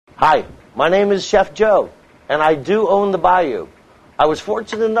Hi, my name is Chef Joe, and I do own the Bayou. I was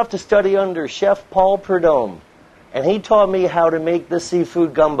fortunate enough to study under Chef Paul Prudhomme, and he taught me how to make this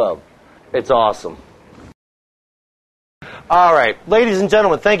seafood gumbo. It's awesome. All right, ladies and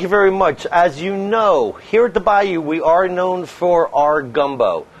gentlemen, thank you very much. As you know, here at the Bayou, we are known for our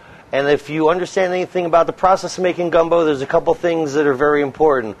gumbo. And if you understand anything about the process of making gumbo, there's a couple things that are very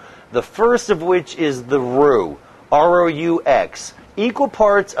important. The first of which is the roux, R-O-U-X. Equal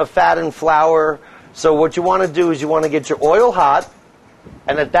parts of fat and flour. So what you want to do is you want to get your oil hot,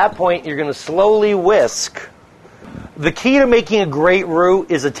 and at that point you're going to slowly whisk. The key to making a great roux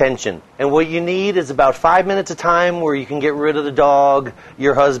is attention. And what you need is about 5 minutes of time where you can get rid of the dog,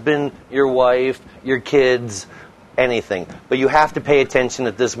 your husband, your wife, your kids, anything. But you have to pay attention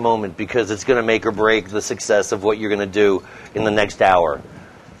at this moment because it's going to make or break the success of what you're going to do in the next hour.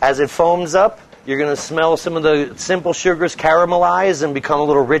 As it foams up, you're going to smell some of the simple sugars caramelize and become a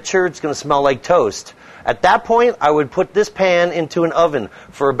little richer. It's going to smell like toast. At that point, I would put this pan into an oven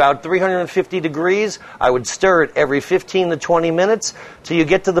for about 350 degrees. I would stir it every 15 to 20 minutes till you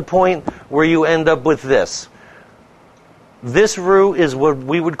get to the point where you end up with this. This roux is what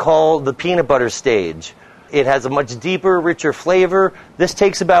we would call the peanut butter stage. It has a much deeper, richer flavor. This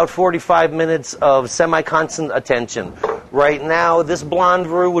takes about 45 minutes of semi-constant attention. Right now, this blonde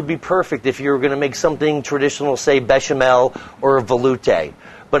roux would be perfect if you were going to make something traditional, say bechamel or velouté.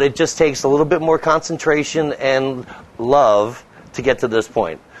 But it just takes a little bit more concentration and love to get to this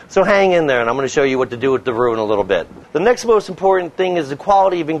point. So hang in there, and I'm going to show you what to do with the roux in a little bit. The next most important thing is the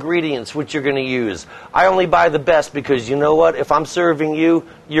quality of ingredients which you're going to use. I only buy the best because you know what? If I'm serving you,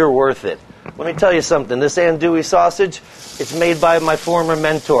 you're worth it. Let me tell you something. This andouille sausage, it's made by my former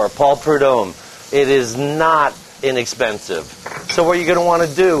mentor, Paul Prudhomme. It is not inexpensive. So what you're going to want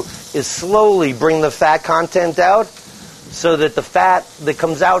to do is slowly bring the fat content out so that the fat that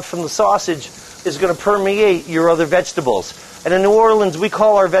comes out from the sausage is going to permeate your other vegetables. And in New Orleans, we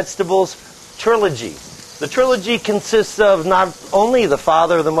call our vegetables trilogy. The trilogy consists of not only the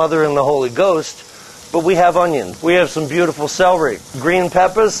Father, the Mother, and the Holy Ghost, but we have onions. We have some beautiful celery, green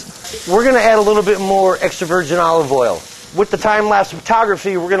peppers. We're going to add a little bit more extra virgin olive oil. With the time-lapse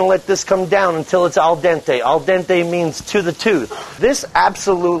photography, we're going to let this come down until it's al dente. Al dente means to the tooth. This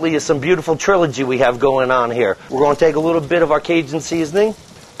absolutely is some beautiful trilogy we have going on here. We're going to take a little bit of our Cajun seasoning,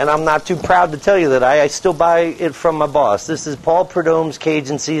 and I'm not too proud to tell you that I still buy it from my boss. This is Paul Prudhomme's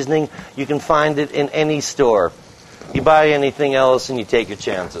Cajun seasoning. You can find it in any store. You buy anything else and you take your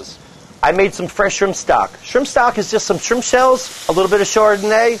chances. I made some fresh shrimp stock. Shrimp stock is just some shrimp shells, a little bit of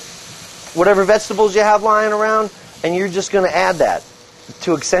Chardonnay, whatever vegetables you have lying around, and you're just going to add that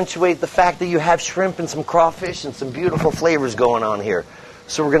to accentuate the fact that you have shrimp and some crawfish and some beautiful flavors going on here.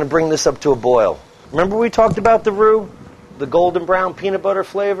 So we're going to bring this up to a boil. Remember we talked about the roux, the golden brown peanut butter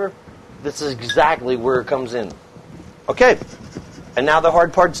flavor? This is exactly where it comes in. Okay, and now the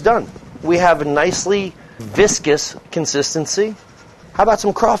hard part's done. We have a nicely viscous consistency. How about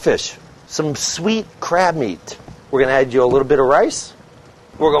some crawfish? Some sweet crab meat. We're going to add you a little bit of rice.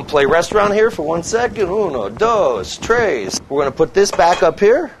 We're going to play restaurant here for 1 second. Uno, dos, tres. We're going to put this back up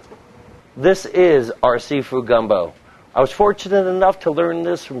here. This is our seafood gumbo. I was fortunate enough to learn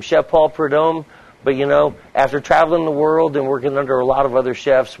this from Chef Paul Prudhomme, but you know, after traveling the world and working under a lot of other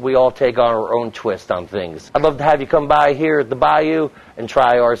chefs, we all take our own twist on things. I'd love to have you come by here at the Bayou and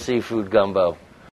try our seafood gumbo.